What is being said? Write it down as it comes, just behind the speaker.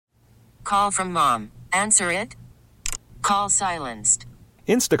call from mom. Answer it. Call silenced.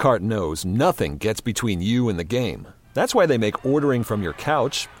 Instacart knows nothing gets between you and the game. That's why they make ordering from your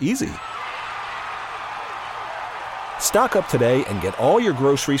couch easy. Stock up today and get all your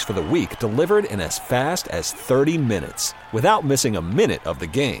groceries for the week delivered in as fast as 30 minutes without missing a minute of the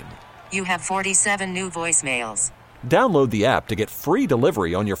game. You have 47 new voicemails. Download the app to get free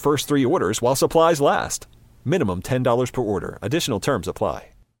delivery on your first 3 orders while supplies last. Minimum $10 per order. Additional terms apply.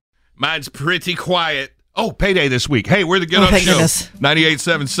 Mine's pretty quiet. Oh, payday this week. Hey, we're the Get Up Show. Goodness.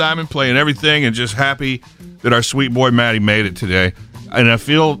 98.7 Simon playing everything and just happy that our sweet boy Matty made it today. And I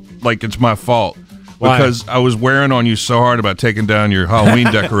feel like it's my fault. Why? Because I was wearing on you so hard about taking down your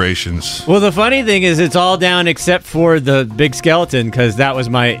Halloween decorations. Well, the funny thing is it's all down except for the big skeleton because that was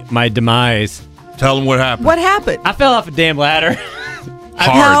my demise. Tell them what happened. What happened? I fell off a damn ladder.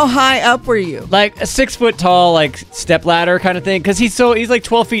 How high up were you? Like a 6 foot tall, like step ladder kind of thing. Because he's like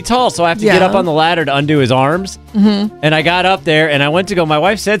 12 feet tall, so I have to get up on the ladder to undo his arms. Mm-hmm. And I got up there, and I went to go. My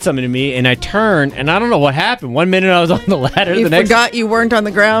wife said something to me, and I turned, and I don't know what happened. 1 minute I was on the ladder, You the next forgot you weren't on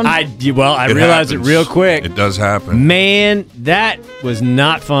the ground? I realized happens. it real quick. It does happen. Man, that was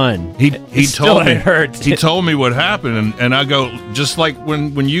not fun. He told me it hurts. He told me what happened, and I go, just like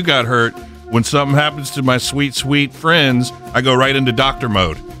when you got hurt, when something happens to my sweet, sweet friends, I go right into doctor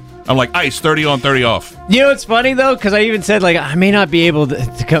mode. I'm like, ice, 30 on, 30 off. You know what's funny, though? Because I even said, like, I may not be able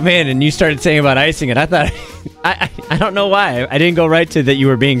to come in, and you started saying about icing it. I thought, I don't know why. I didn't go right to that you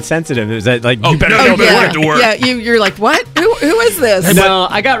were being sensitive. It was that, like, you better go back to work. Yeah, you're like, what? Who is this? No,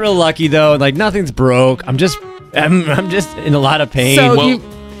 I got real lucky, though. Like, nothing's broke. I'm just in a lot of pain. So you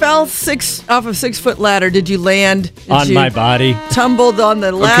fell off a 6 foot ladder. Did you land on my body? Tumbled on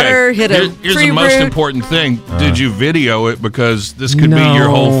the ladder, hit a Here's tree the most root. important thing. Did you video it? Because this could be your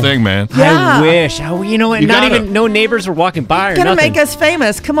whole thing, man. Yeah. I wish. You know what? No neighbors were walking by or Gonna nothing. make us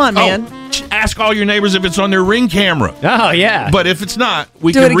famous. Come on, man. Ask all your neighbors if it's on their Ring camera. Oh, yeah. But if it's not,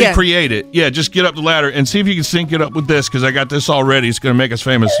 we Do can it again. recreate it. Yeah, just get up the ladder and see if you can sync it up with this, because I got this already. It's going to make us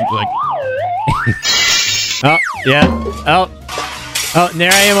famous. Like, oh, yeah. Oh, and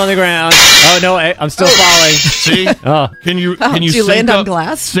there I am on the ground. Oh, no, I'm still falling. see? Oh. Can you Did you sync land on up,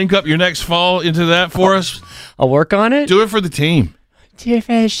 glass? sync up your next fall into that for us? I'll work on it. Do it for the team. Do it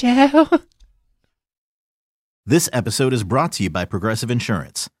for the show. This episode is brought to you by Progressive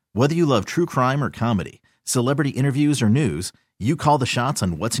Insurance. Whether you love true crime or comedy, celebrity interviews or news, you call the shots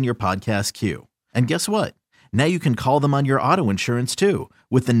on what's in your podcast queue. And guess what? Now you can call them on your auto insurance too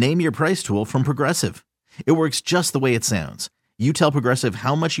with the Name Your Price tool from Progressive. It works just the way it sounds. You tell Progressive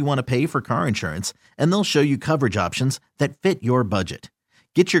how much you want to pay for car insurance, and they'll show you coverage options that fit your budget.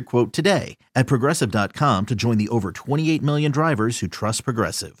 Get your quote today at Progressive.com to join the over 28 million drivers who trust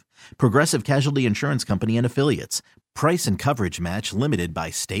Progressive. Progressive Casualty Insurance Company and Affiliates. Price and coverage match limited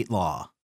by state law.